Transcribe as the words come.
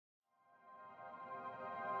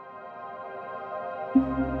Hello,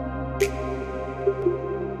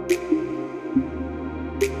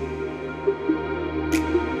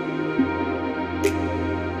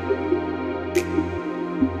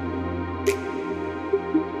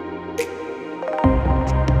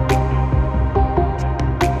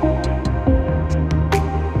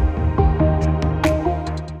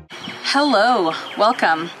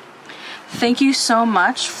 welcome. Thank you so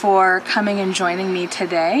much for coming and joining me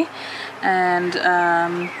today,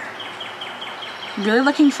 and really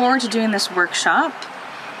looking forward to doing this workshop.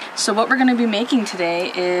 So what we're going to be making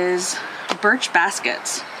today is birch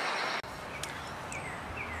baskets.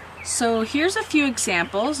 So here's a few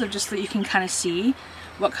examples of just so that you can kind of see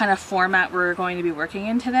what kind of format we're going to be working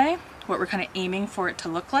in today, what we're kind of aiming for it to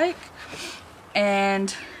look like.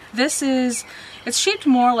 And this is, it's shaped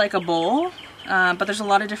more like a bowl, but there's a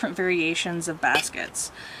lot of different variations of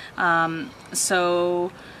baskets.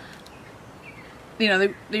 So, you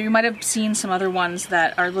know, you might have seen some other ones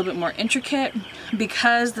that are a little bit more intricate.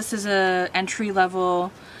 Because this is a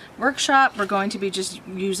entry-level workshop, we're going to be just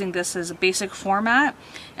using this as a basic format,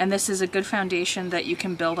 and this is a good foundation that you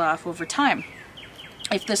can build off over time,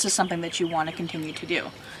 if this is something that you want to continue to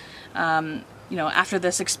do. You know, after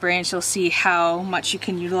this experience, you'll see how much you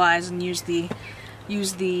can utilize and use the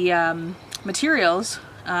materials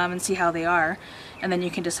and see how they are, and then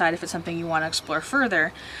you can decide if it's something you want to explore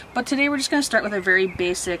further. But today we're just going to start with a very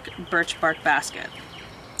basic birch bark basket.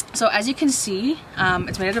 So as you can see,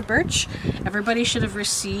 it's made out of birch. Everybody should have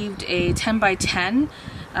received a 10 by 10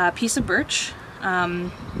 piece of birch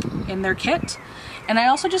in their kit. And I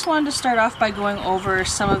also just wanted to start off by going over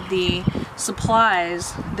some of the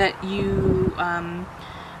supplies that you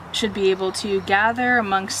should be able to gather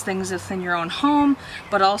amongst things within your own home,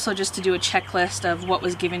 but also just to do a checklist of what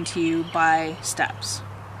was given to you by steps.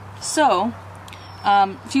 So,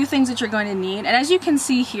 a few things that you're going to need, and as you can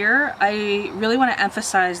see here, I really want to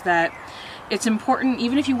emphasize that it's important,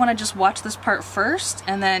 even if you want to just watch this part first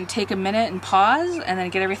and then take a minute and pause and then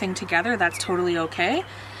get everything together, that's totally okay.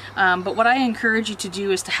 But what I encourage you to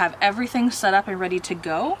do is to have everything set up and ready to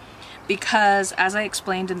go, because as I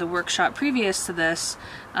explained in the workshop previous to this,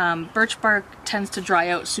 birch bark tends to dry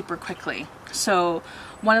out super quickly. So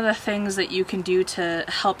one of the things that you can do to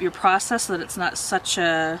help your process so that it's not such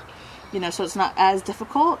a, you know, so it's not as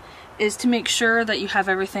difficult, is to make sure that you have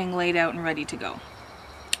everything laid out and ready to go.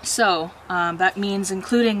 So that means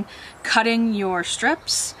including cutting your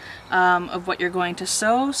strips of what you're going to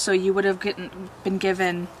sew. So you would have been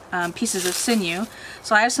given pieces of sinew.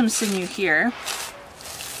 So I have some sinew here,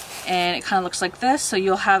 and it kind of looks like this. So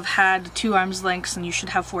you'll have had 2 arms lengths, and you should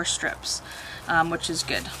have 4 strips, which is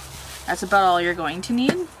good. That's about all you're going to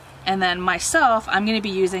need. And then myself, I'm going to be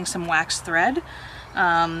using some wax thread.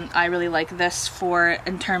 I really like this for,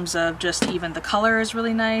 in terms of just even the color is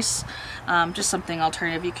really nice. Just something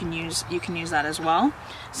alternative you can use that as well.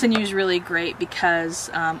 Sinew is really great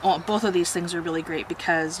because, well, both of these things are really great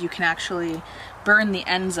because you can actually burn the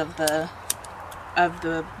ends of the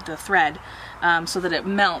thread so that it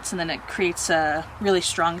melts, and then it creates a really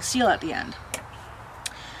strong seal at the end.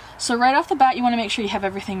 So right off the bat, you want to make sure you have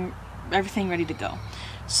everything ready to go.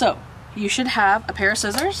 So you should have a pair of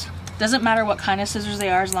scissors. Doesn't matter what kind of scissors they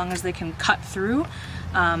are, as long as they can cut through.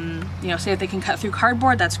 You know, say if they can cut through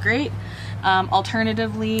cardboard, that's great.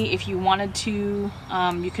 Alternatively, if you wanted to,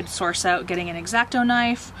 you could source out getting an X-Acto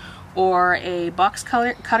knife or a box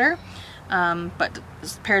cutter. But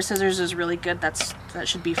a pair of scissors is really good. That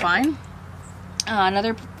should be fine.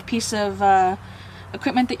 Another piece of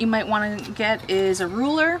equipment that you might want to get is a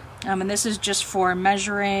ruler, and this is just for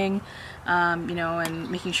measuring, you know, and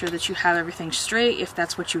making sure that you have everything straight if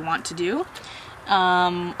that's what you want to do.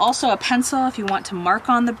 Also a pencil if you want to mark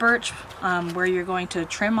on the birch where you're going to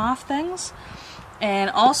trim off things. And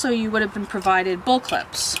also you would have been provided bull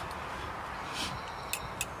clips.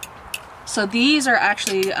 So these are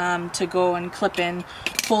actually to go and clip in,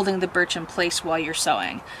 holding the birch in place while you're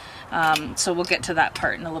sewing. So we'll get to that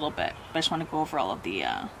part in a little bit. But I just want to go over all of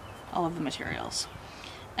the materials.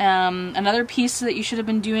 Another piece that you should have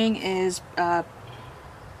been doing is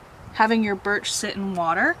having your birch sit in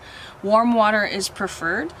water. Warm water is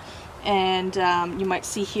preferred, and you might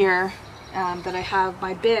see here that I have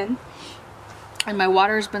my bin, and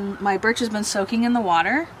my birch has been soaking in the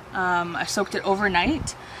water. I soaked it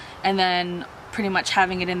overnight, and then pretty much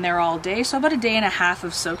having it in there all day. So about a day and a half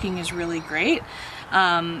of soaking is really great.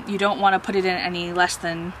 You don't want to put it in any less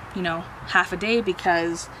than, you know, half a day,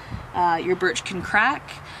 because your birch can crack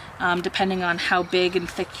depending on how big and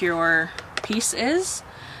thick your piece is.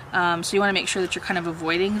 So you want to make sure that you're kind of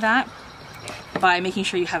avoiding that by making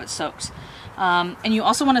sure you have it soaked. And you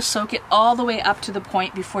also want to soak it all the way up to the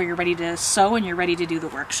point before you're ready to sew and you're ready to do the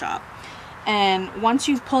workshop. And once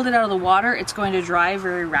you've pulled it out of the water, it's going to dry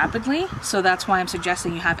very rapidly. So that's why I'm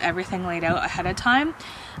suggesting you have everything laid out ahead of time,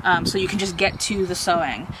 so you can just get to the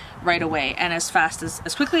sewing right away and as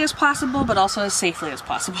quickly as possible, but also as safely as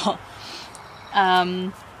possible.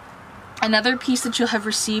 Another piece that you'll have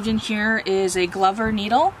received in here is a Glover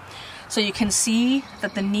needle. So you can see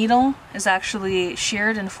that the needle is actually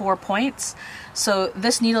sheared in 4 points. So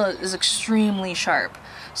this needle is extremely sharp.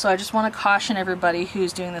 So I just want to caution everybody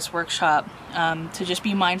who's doing this workshop to just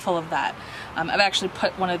be mindful of that. I've actually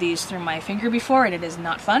put one of these through my finger before and it is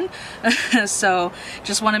not fun. So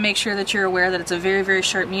just want to make sure that you're aware that it's a very, very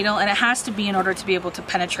sharp needle, and it has to be in order to be able to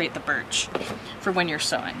penetrate the birch for when you're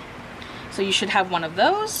sewing. So you should have one of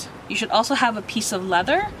those. You should also have a piece of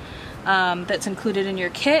leather that's included in your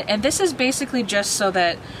kit, and this is basically just so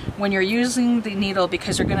that when you're using the needle,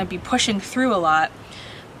 because you're going to be pushing through a lot,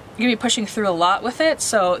 with it,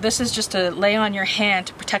 so this is just to lay on your hand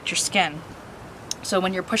to protect your skin. So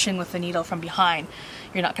when you're pushing with the needle from behind,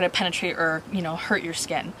 you're not going to penetrate or, you know, hurt your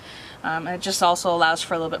skin. And it just also allows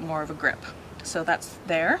for a little bit more of a grip. So that's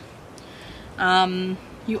there.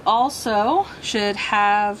 You also should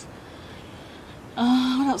have,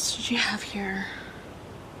 what else did you have here?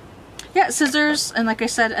 Yeah, scissors, and like I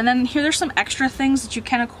said, and then here there's some extra things that you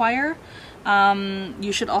can acquire.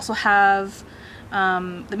 You should also have,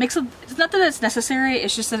 it's not that it's necessary,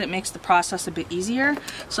 it's just that it makes the process a bit easier.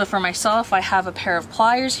 So for myself, I have a pair of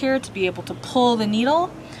pliers here to be able to pull the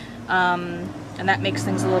needle, and that makes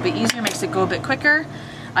things a little bit easier, makes it go a bit quicker.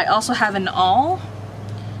 I also have an awl.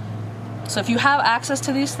 So if you have access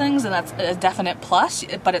to these things, then that's a definite plus,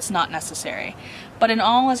 but it's not necessary. But an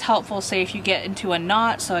awl is helpful, say if you get into a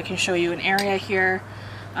knot, so I can show you an area here.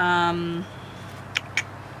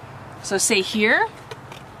 So say here,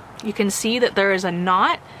 you can see that there is a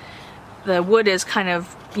knot. The wood is kind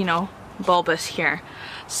of, you know, bulbous here.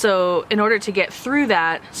 So in order to get through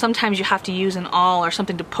that, sometimes you have to use an awl or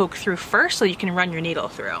something to poke through first so you can run your needle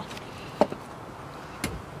through.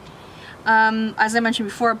 As I mentioned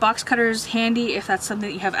before, box cutter is handy if that's something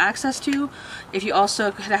that you have access to. If you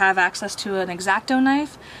also could have access to an X-Acto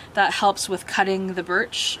knife, that helps with cutting the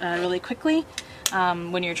birch really quickly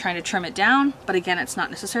when you're trying to trim it down. But again, it's not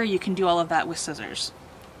necessary. You can do all of that with scissors.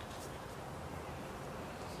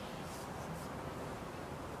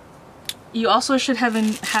 You also should have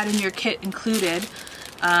had in your kit included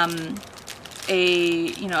a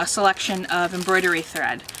selection of embroidery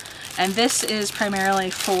thread. And this is primarily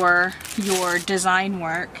for your design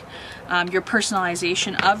work, your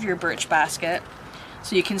personalization of your birch basket.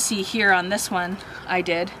 So you can see here on this one I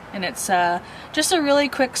did, and it's just a really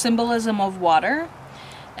quick symbolism of water,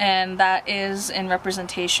 and that is in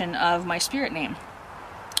representation of my spirit name.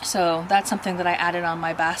 So that's something that I added on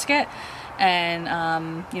my basket,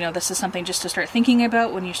 and you know, this is something just to start thinking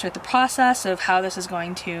about when you start the process of how this is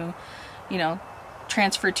going to, you know,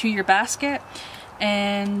 transfer to your basket.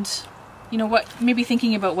 And you know what, maybe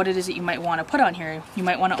thinking about what it is that you might want to put on here. You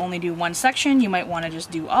might want to only do one section, you might want to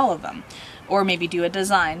just do all of them, or maybe do a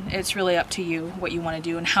design. It's really up to you what you want to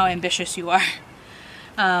do and how ambitious you are.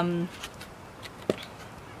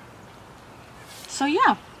 So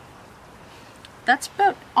yeah, that's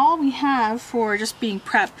about all we have for just being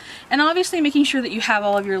prepped, and obviously making sure that you have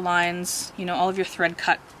all of your lines, you know, all of your thread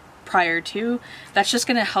cut prior to. That's just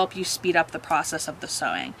going to help you speed up the process of the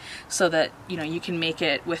sewing, so that, you know, you can make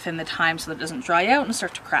it within the time so that it doesn't dry out and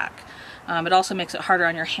start to crack. It also makes it harder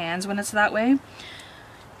on your hands when it's that way.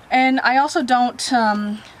 And I also don't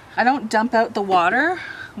dump out the water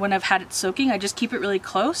when I've had it soaking. I just keep it really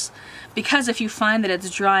close, because if you find that it's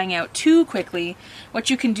drying out too quickly, what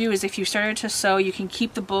you can do is, if you started to sew, you can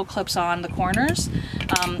keep the bull clips on the corners,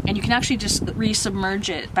 and you can actually just re-submerge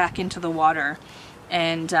it back into the water,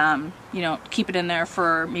 and you know, keep it in there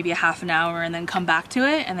for maybe a half an hour and then come back to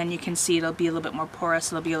it, and then you can see it'll be a little bit more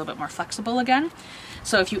porous, it'll be a little bit more flexible again.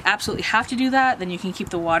 So if you absolutely have to do that, then you can keep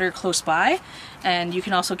the water close by, and you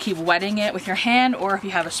can also keep wetting it with your hand, or if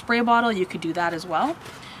you have a spray bottle, you could do that as well,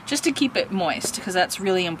 just to keep it moist, because that's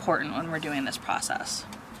really important when we're doing this process.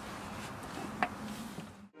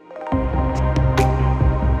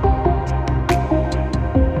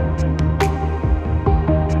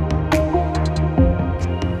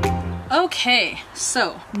 Okay,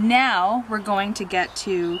 so now we're going to get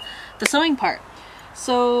to the sewing part.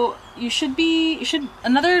 So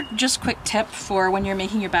another just quick tip for when you're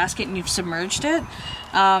making your basket and you've submerged it,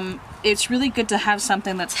 it's really good to have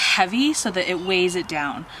something that's heavy so that it weighs it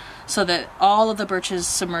down, so that all of the birch is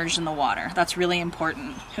submerged in the water. That's really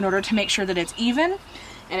important in order to make sure that it's even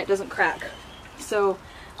and it doesn't crack. So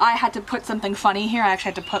I had to put something funny here. I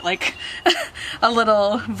actually had to put like a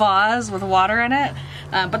little vase with water in it.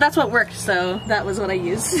 But that's what worked, so that was what I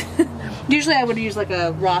used. Usually I would use like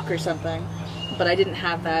a rock or something, but I didn't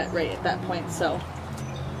have that right at that point, so.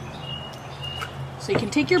 So you can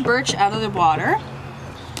take your birch out of the water.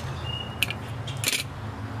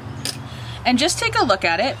 And just take a look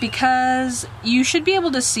at it, because you should be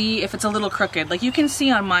able to see if it's a little crooked. Like you can see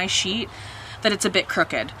on my sheet that it's a bit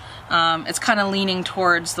crooked. It's kind of leaning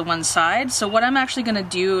towards the one side. So what I'm actually going to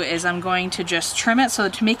do is I'm going to just trim it so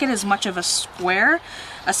to make it as much of a square,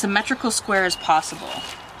 a symmetrical square as possible.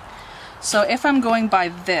 So if I'm going by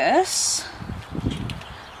this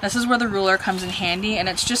is where the ruler comes in handy, and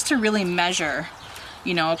it's just to really measure,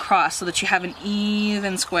 you know, across so that you have an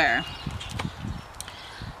even square.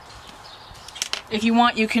 If you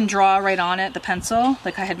want, you can draw right on it, the pencil,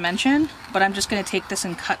 like I had mentioned, but I'm just going to take this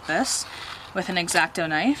and cut this with an X-Acto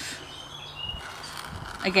knife.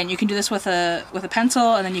 Again, you can do this with a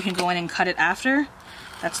pencil, and then you can go in and cut it after.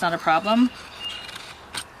 That's not a problem.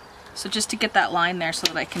 So just to get that line there so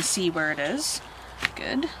that I can see where it is.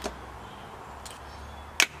 Good.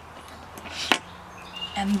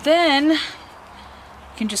 And then you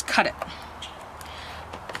can just cut it.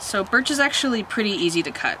 So birch is actually pretty easy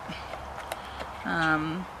to cut.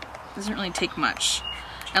 Doesn't really take much.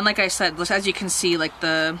 And like I said, as you can see, like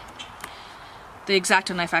the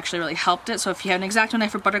X-Acto knife actually really helped it. So if you have an X-Acto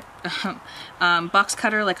knife or box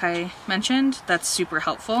cutter, like I mentioned, that's super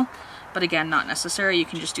helpful. But again, not necessary. You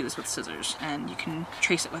can just do this with scissors, and you can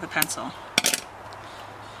trace it with a pencil.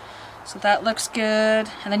 So that looks good.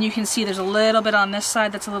 And then you can see there's a little bit on this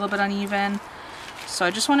side that's a little bit uneven. So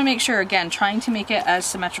I just want to make sure, again, trying to make it as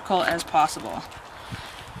symmetrical as possible.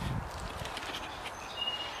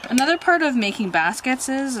 Another part of making baskets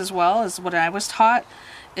is, as well as what I was taught,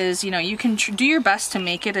 is, you know, you can do your best to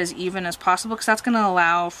make it as even as possible, because that's going to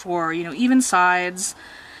allow for, you know, even sides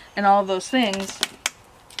and all of those things.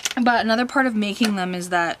 But another part of making them is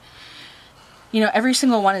that, you know, every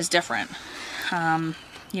single one is different.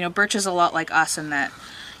 You know, birch is a lot like us in that,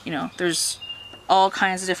 you know, there's all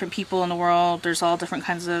kinds of different people in the world, there's all different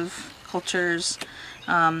kinds of cultures,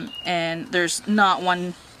 and there's not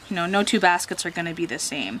one, you know, no two baskets are going to be the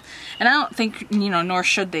same. And I don't think, you know, nor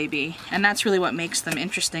should they be. And that's really what makes them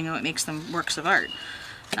interesting and what makes them works of art.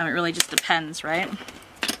 It really just depends, right?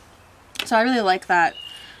 So I really like that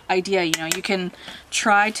idea. You know, you can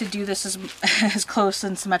try to do this as close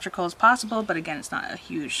and symmetrical as possible, but again, it's not a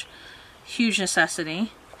huge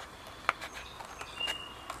necessity.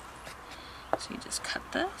 So you just cut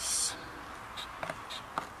this.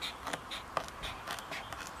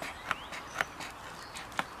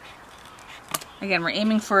 Again, we're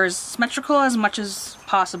aiming for as symmetrical as much as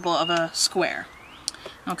possible of a square.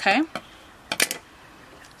 Okay?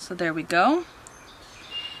 So there we go.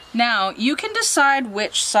 Now, you can decide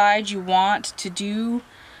which side you want to do.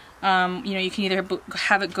 You know, you can either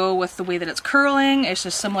have it go with the way that it's curling. It's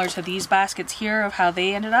just similar to these baskets here of how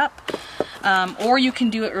they ended up. Or you can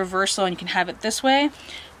do it reversal and you can have it this way.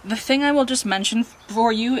 The thing I will just mention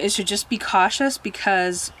for you is to just be cautious,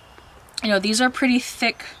 because, you know, these are pretty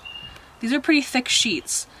thick. These are pretty thick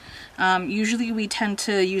sheets. Usually we tend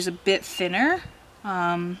to use a bit thinner,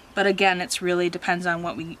 but again, it's really depends on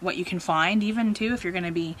what you can find, even too, if you're going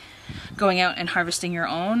to be going out and harvesting your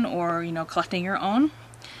own, or, you know, collecting your own.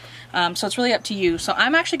 So it's really up to you. So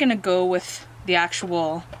I'm actually going to go with the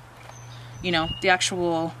actual, you know, the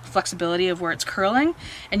actual flexibility of where it's curling,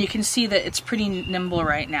 and you can see that it's pretty nimble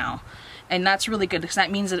right now. And that's really good, because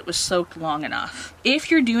that means that it was soaked long enough.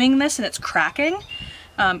 If you're doing this and it's cracking,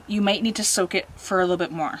 you might need to soak it for a little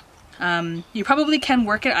bit more. You probably can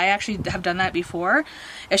work it. I actually have done that before.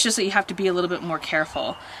 It's just that you have to be a little bit more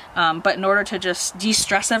careful. But in order to just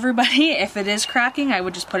de-stress everybody, if it is cracking, I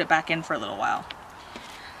would just put it back in for a little while.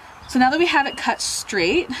 So now that we have it cut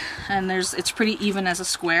straight, and it's pretty even as a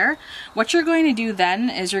square, what you're going to do then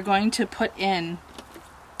is you're going to put in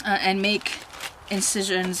and make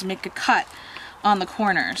incisions, make a cut on the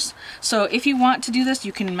corners. So if you want to do this,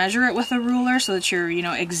 you can measure it with a ruler so that you're, you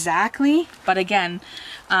know, exactly. But again,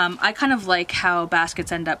 I kind of like how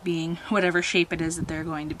baskets end up being whatever shape it is that they're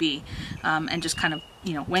going to be, and just kind of,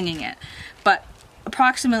 you know, winging it. But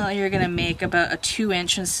approximately you're going to make about a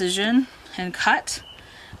 2-inch incision and cut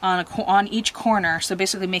on each corner, so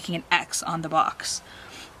basically making an X on the box.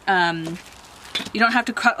 You don't have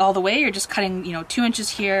to cut all the way, you're just cutting, you know, 2 inches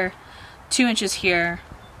here, 2 inches here,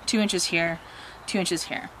 2 inches here, 2 inches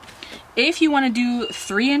here. If you want to do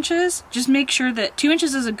 3 inches, just make sure that 2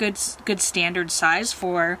 inches is a good standard size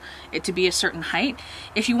for it to be a certain height.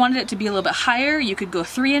 If you wanted it to be a little bit higher, you could go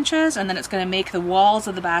 3 inches, and then it's going to make the walls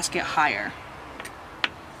of the basket higher.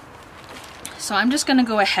 So I'm just gonna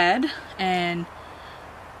go ahead and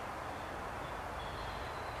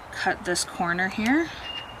cut this corner here.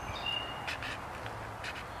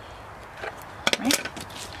 Right?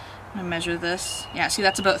 I'm gonna measure this. Yeah, see,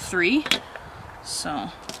 that's about 3. So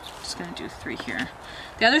I'm just gonna do 3 here.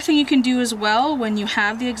 The other thing you can do as well when you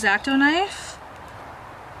have the X-Acto knife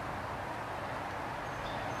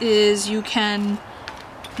is you can,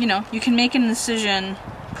 you can make an incision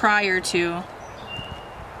prior to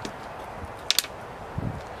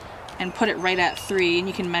and put it right at 3, and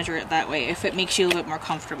you can measure it that way if it makes you a little bit more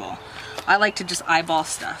comfortable. I like to just eyeball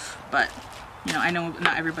stuff, but I know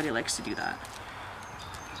not everybody likes to do that.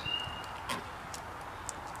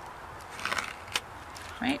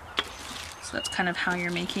 Right? So that's kind of how you're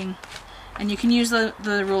making, and you can use the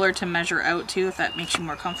ruler to measure out too if that makes you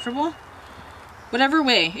more comfortable. Whatever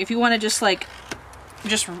way, if you want to just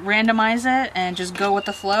randomize it and just go with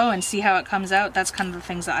the flow and see how it comes out, that's kind of the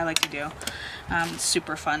things that I like to do. It's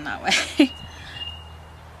super fun that way.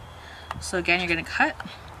 So again, you're going to cut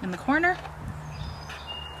in the corner.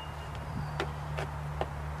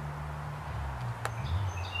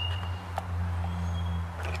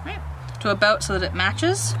 Right, to about so that it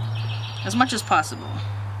matches as much as possible.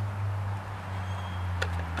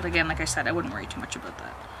 But again, like I said, I wouldn't worry too much about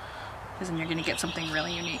that, because then you're going to get something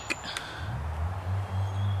really unique.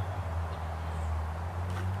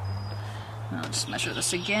 I'll just measure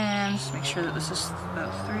this again, just make sure that this is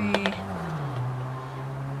about 3.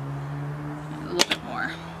 A little bit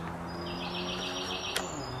more.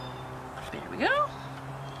 There we go.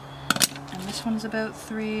 And this one's about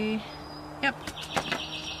 3. Yep.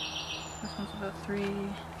 This one's about 3. And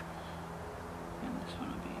this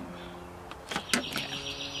one will be... Okay.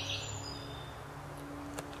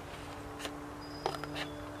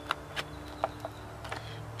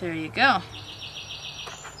 There you go.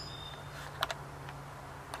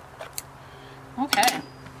 Okay,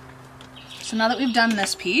 so now that we've done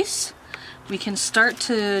this piece, we can start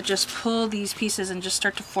to just pull these pieces and just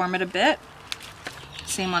start to form it a bit.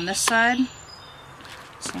 Same on this side,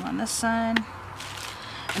 same on this side.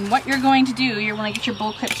 And what you're going to do, you're going to get your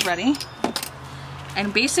bull clips ready.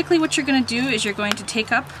 And basically what you're going to do is you're going to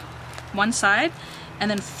take up one side and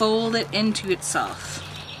then fold it into itself,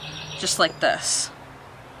 just like this.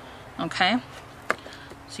 Okay?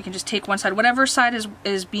 So you can just take one side, whatever side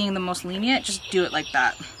is being the most lenient, just do it like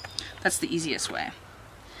that. That's the easiest way.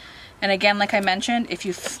 And again, like I mentioned, if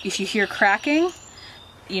you hear cracking,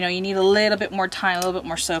 you need a little bit more time, a little bit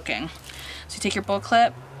more soaking. So you take your bull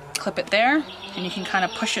clip, clip it there, and you can kind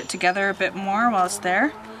of push it together a bit more while it's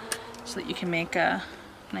there, so that you can make a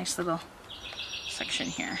nice little section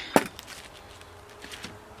here.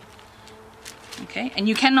 Okay, and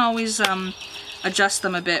you can always adjust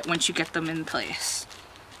them a bit once you get them in place.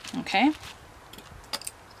 Okay, and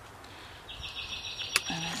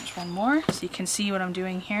there's one more so you can see what I'm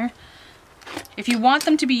doing here. If you want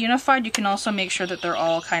them to be unified, you can also make sure that they're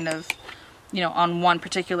all kind of, on one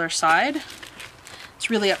particular side. It's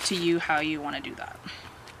really up to you how you want to do that.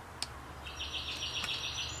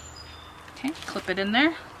 Okay, clip it in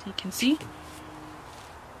there so you can see.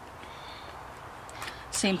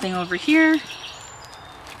 Same thing over here.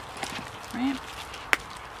 Right.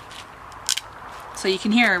 So you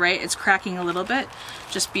can hear, right? It's cracking a little bit.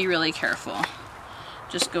 Just be really careful.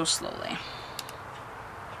 Just go slowly.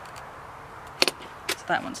 So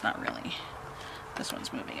that one's not really. This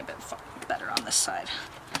one's moving a bit better on this side.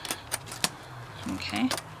 Okay.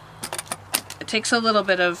 It takes a little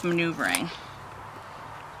bit of maneuvering.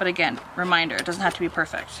 But again, reminder, it doesn't have to be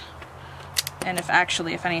perfect. And if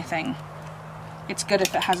anything, it's good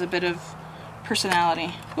if it has a bit of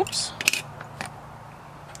personality. Whoops.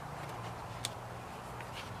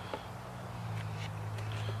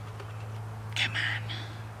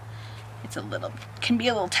 Can be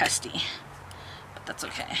a little testy, but that's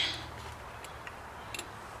okay.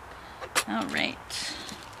 All right.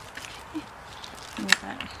 Move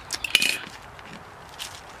that.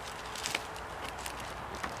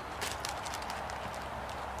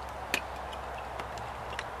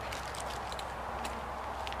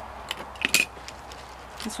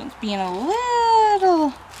 This one's being a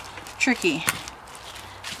little tricky.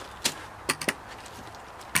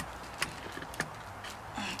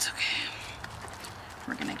 It's okay.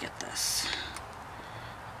 We're gonna get this.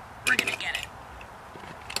 We're gonna get it.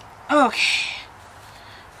 Okay.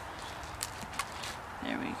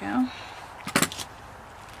 There we go.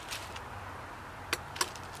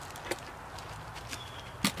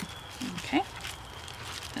 Okay.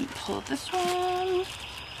 Then pull this one.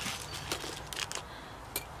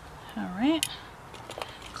 Alright.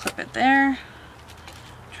 Clip it there.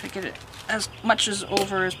 Try to get it as much as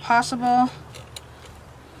over as possible.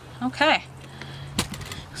 Okay,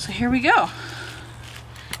 so here we go.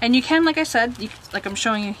 And you can, like I said, like I'm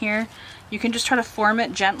showing you here, you can just try to form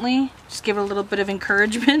it gently, just give it a little bit of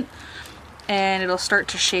encouragement, and it'll start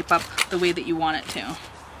to shape up the way that you want it to.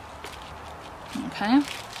 Okay,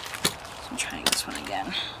 so I'm trying this one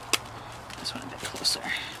again. This one a bit closer.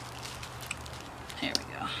 Here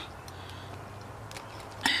we go.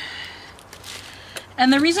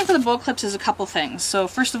 And the reason for the bowl clips is a couple things. So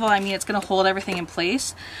first of all, I mean, it's going to hold everything in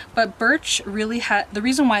place, but birch really the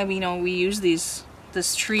reason why we use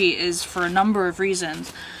this tree is for a number of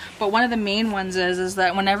reasons. But one of the main ones is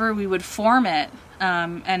that whenever we would form it,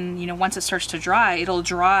 and you know, once it starts to dry, it'll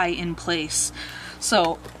dry in place.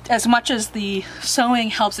 So as much as the sewing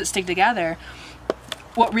helps it stick together,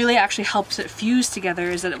 what really actually helps it fuse together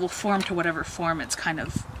is that it will form to whatever form it's kind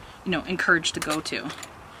of, you know, encouraged to go to.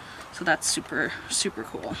 So that's super, super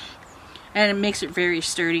cool. And it makes it very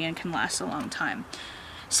sturdy and can last a long time.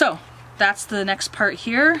 So that's the next part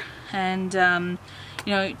here. And,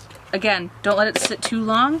 you know, again, don't let it sit too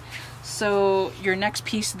long. So your next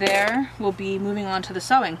piece there will be moving on to the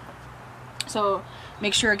sewing. So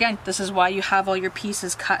make sure, again, this is why you have all your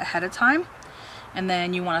pieces cut ahead of time. And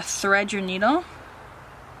then you want to thread your needle.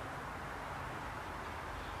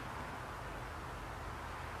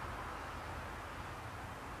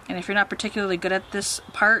 And if you're not particularly good at this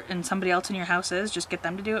part and somebody else in your house is, just get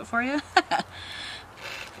them to do it for you.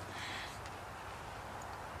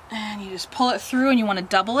 And you just pull it through, and you want to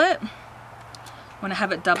double it. You want to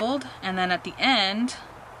have it doubled, and then at the end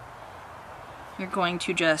you're going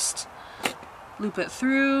to just loop it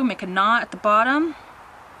through, make a knot at the bottom.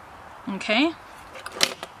 Okay?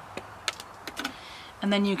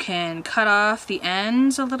 And then you can cut off the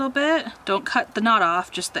ends a little bit. Don't cut the knot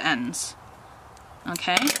off, just the ends.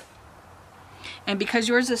 Okay? And because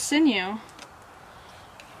yours is sinew,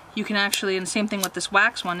 you can actually, and the same thing with this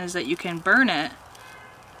wax one, is that you can burn it,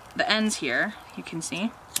 the ends here, you can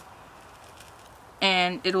see,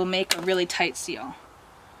 and it will make a really tight seal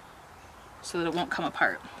so that it won't come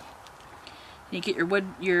apart. You get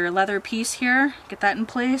your leather piece here, get that in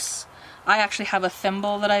place. I actually have a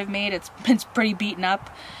thimble that I've made. It's pretty beaten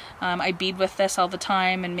up. I bead with this all the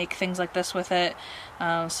time and make things like this with it.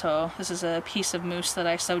 So this is a piece of moose that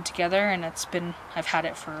I sewed together, and I've had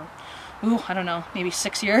it for, I don't know, maybe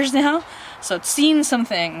 6 years now. So it's seen some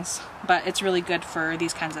things, but it's really good for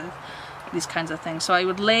these kinds of things. So I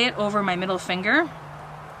would lay it over my middle finger,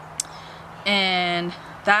 and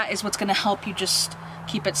that is what's going to help you just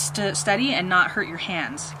keep it steady and not hurt your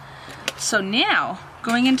hands. So now,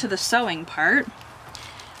 going into the sewing part,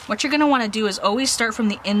 what you're going to want to do is always start from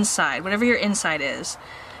the inside, whatever your inside is.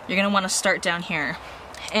 You're going to want to start down here.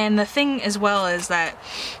 And the thing as well is that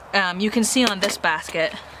you can see on this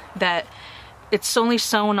basket that it's only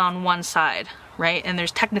sewn on one side, right? And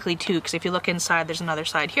there's technically two, because if you look inside, there's another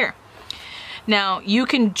side here. Now, you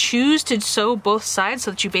can choose to sew both sides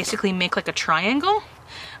so that you basically make like a triangle.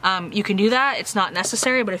 You can do that. It's not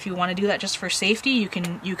necessary, but if you want to do that just for safety, you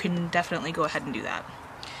can definitely go ahead and do that.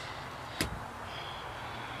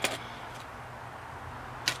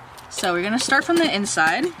 So we're going to start from the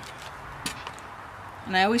inside,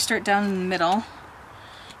 and I always start down in the middle,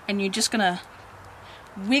 and you're just going to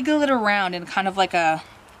wiggle it around in kind of like a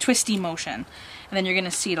twisty motion, and then you're going to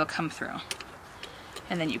see it'll come through.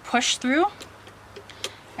 And then you push through,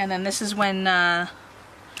 and then this is when the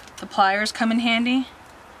pliers come in handy,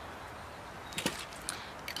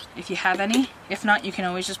 if you have any. If not, you can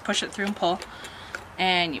always just push it through and pull.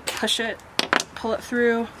 And you push it, pull it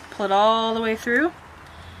through, pull it all the way through.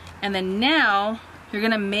 And then now you're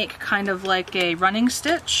going to make kind of like a running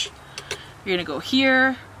stitch. You're going to go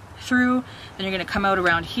here, through, then you're going to come out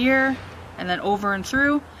around here, and then over and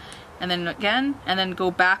through, and then again, and then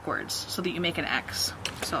go backwards so that you make an X.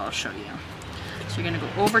 So I'll show you. So you're going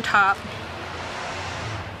to go over top,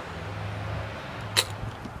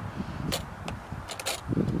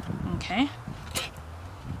 okay,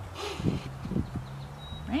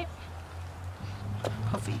 right,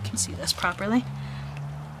 hopefully you can see this properly.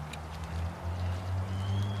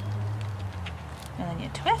 And then you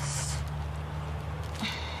twist.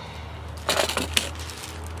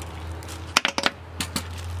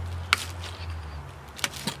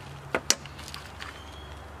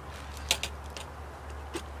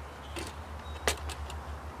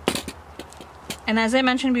 And as I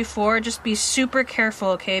mentioned before, just be super careful,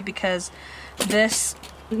 okay? Because this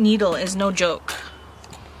needle is no joke.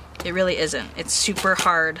 It really isn't. It's super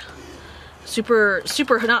hard. Super,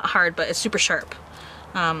 not hard, but it's super sharp.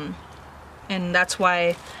 And that's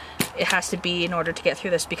why it has to be in order to get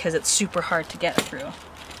through this, because it's super hard to get through,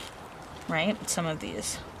 right? Some of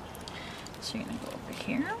these. So you're gonna go over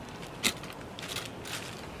here.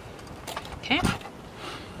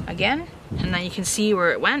 again, and now you can see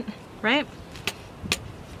where it went, right?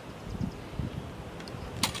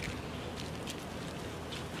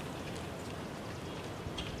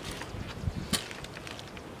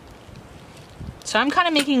 So I'm kind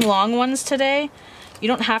of making long ones today. You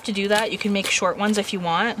don't have to do that. You can make short ones if you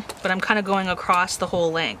want, but I'm kind of going across the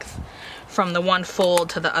whole length from the one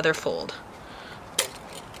fold to the other fold.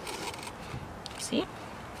 See?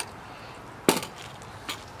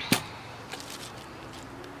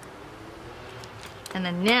 And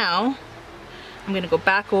then now I'm going to go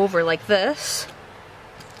back over like this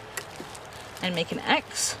and make an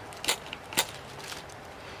X.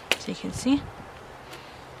 So you can see.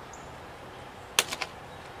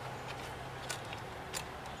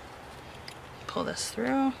 Pull this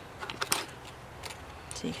through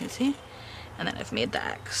so you can see, and then I've made the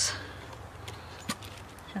X.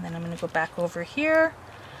 And then I'm going to go back over here,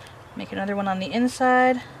 make another one on the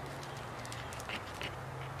inside.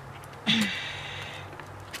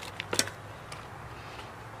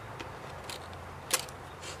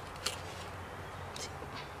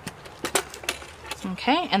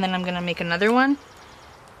 Okay, and then I'm going to make another one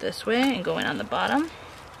this way and go in on the bottom.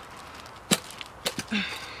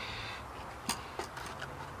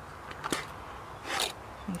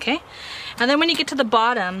 Okay, and then when you get to the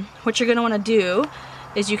bottom, what you're going to want to do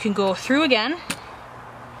is you can go through again.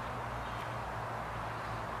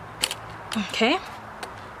 Okay.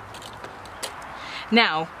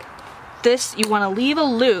 Now, this, you want to leave a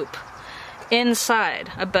loop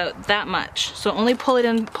inside about that much. So only pull it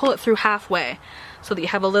in, pull it through halfway so that you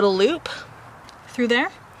have a little loop through there.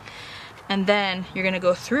 And then you're going to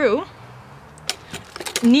go through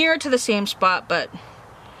near to the same spot, but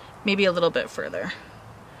maybe a little bit further.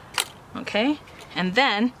 Okay, and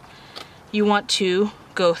then you want to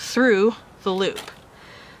go through the loop.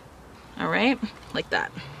 All right, like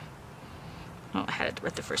that. Oh, I had it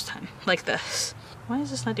right the first time, like this. Why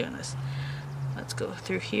is this not doing this? Let's go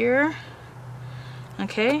through here.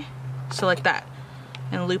 Okay, so like that,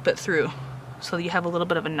 and loop it through so that you have a little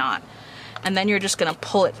bit of a knot. And then you're just gonna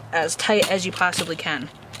pull it as tight as you possibly can.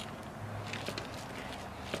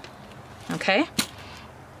 Okay,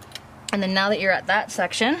 and then now that you're at that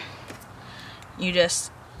section, you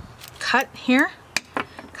just cut here,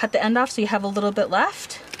 cut the end off so you have a little bit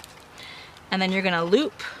left, and then you're gonna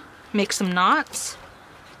loop, make some knots.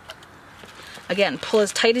 Again, pull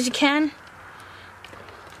as tight as you can,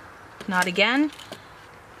 knot again,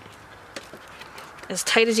 as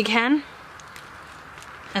tight as you can,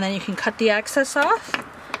 and then you can cut the excess off,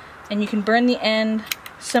 and you can burn the end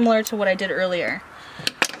similar to what I did earlier.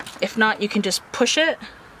 If not, you can just push it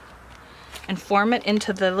and form it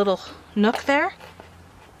into the little nook there.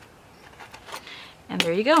 And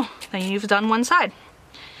there you go. Then you've done one side.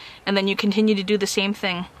 And then you continue to do the same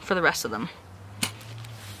thing for the rest of them.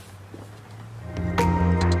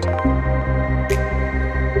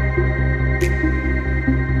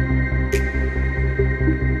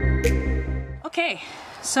 Okay,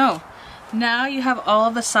 so now you have all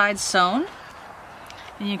of the sides sewn.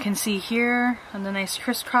 And you can see here on the nice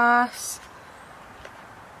crisscross.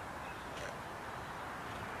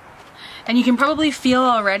 And you can probably feel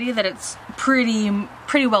already that it's pretty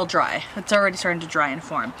well dry. It's already starting to dry and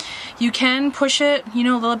form. You can push it, you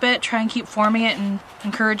know, a little bit, try and keep forming it and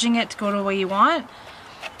encouraging it to go the way you want.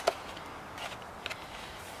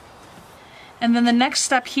 And then the next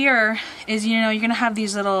step here is, you know, you're gonna have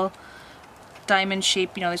these little diamond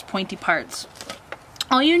shape, you know, these pointy parts.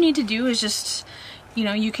 All you need to do is just, you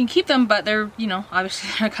know, you can keep them, but they're, you know,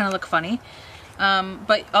 obviously they kind of look funny.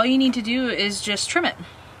 But all you need to do is just trim it.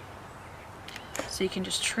 So you can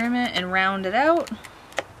just trim it and round it out.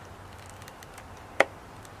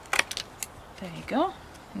 There you go.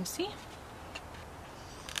 You see?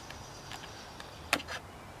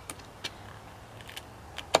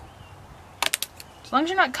 As long as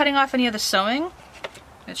you're not cutting off any of the sewing,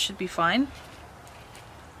 it should be fine.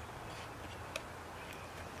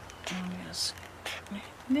 Just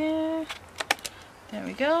there. There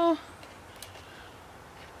we go.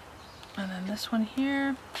 And then this one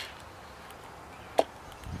here.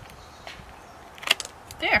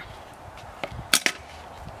 There.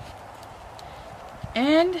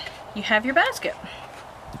 And you have your basket.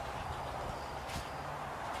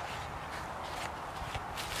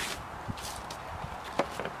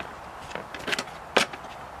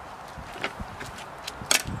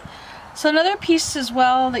 So another piece as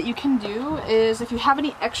well that you can do is if you have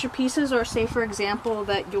any extra pieces, or say for example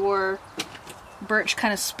that your birch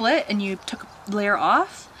kind of split and you took a layer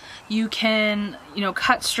off, you can, you know,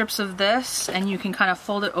 cut strips of this and you can kind of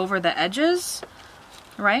fold it over the edges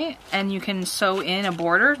right? And you can sew in a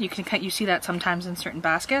border. You see that sometimes in certain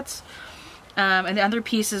baskets. And the other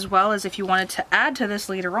piece as well is if you wanted to add to this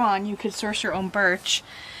later on, you could source your own birch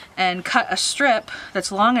and cut a strip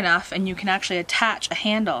that's long enough, and you can actually attach a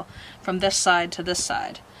handle from this side to this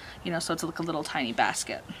side, you know, so it's like a little tiny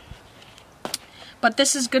basket. But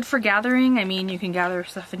this is good for gathering. I mean, you can gather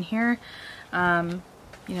stuff in here.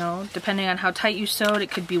 You know, depending on how tight you sewed,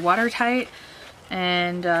 it could be watertight,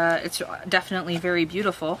 and it's definitely very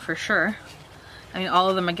beautiful for sure. I mean, all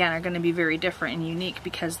of them again are going to be very different and unique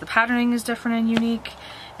because the patterning is different and unique,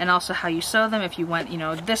 and also how you sew them. If you went, you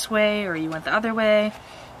know, this way or you went the other way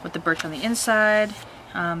with the birch on the inside,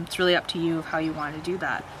 it's really up to you of how you want to do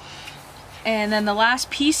that. And then the last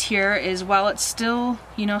piece here is, while it's still,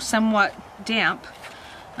 you know, somewhat damp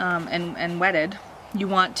and wetted, you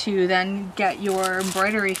want to then get your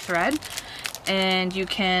embroidery thread, and you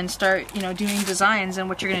can start, you know, doing designs. And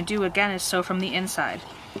what you're going to do again is sew from the inside,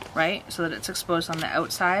 right, so that it's exposed on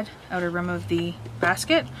the outer rim of the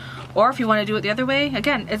basket. Or if you want to do it the other way,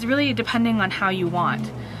 again, it's really depending on how you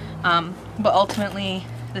want. But ultimately,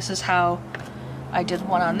 this is how I did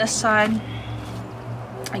one on this side.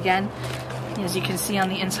 Again, as you can see on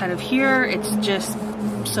the inside of here, it's just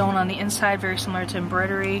sewn on the inside, very similar to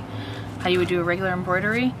embroidery, how you would do a regular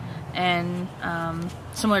embroidery, and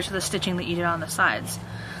similar to the stitching that you did on the sides.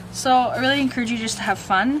 So I really encourage you just to have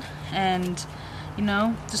fun and, you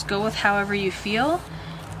know, just go with however you feel,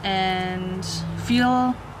 and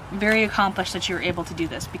feel very accomplished that you're able to do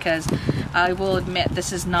this, because I will admit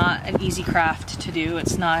this is not an easy craft to do.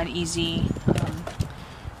 It's not an easy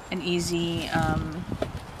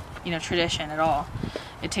you know, tradition at all.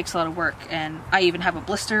 It takes a lot of work, and I even have a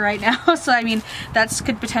blister right now, so I mean, that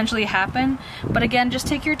could potentially happen. But again, just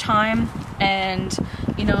take your time and,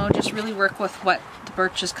 you know, just really work with what the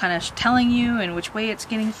birch is kind of telling you and which way it's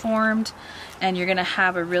getting formed, and you're gonna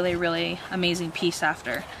have a really, really amazing piece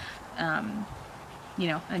after. You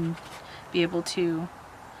know, and be able to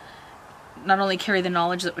not only carry the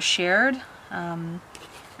knowledge that was shared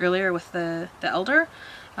earlier with the elder,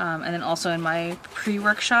 and then also in my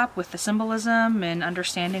pre-workshop with the symbolism and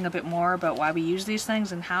understanding a bit more about why we use these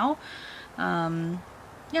things and how.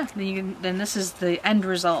 Yeah, then this is the end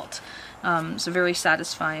result. So very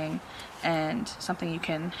satisfying and something you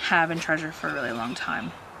can have and treasure for a really long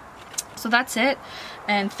time. So that's it,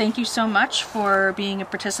 and thank you so much for being a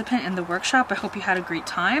participant in the workshop. I hope you had a great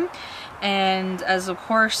time, and as of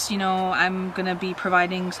course, you know, I'm gonna be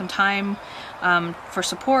providing some time for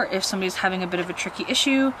support if somebody's having a bit of a tricky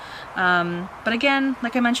issue. But again,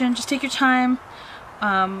 like I mentioned, just take your time,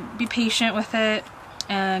 be patient with it,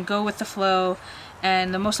 and go with the flow.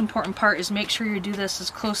 And the most important part is make sure you do this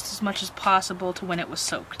as close as much as possible to when it was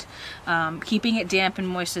soaked. Keeping it damp and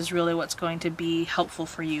moist is really what's going to be helpful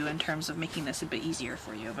for you in terms of making this a bit easier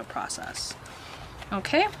for you of a process.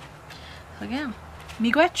 Okay, so again,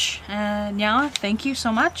 miigwech, and Nyawa, thank you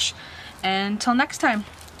so much, and until next time,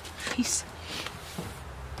 peace.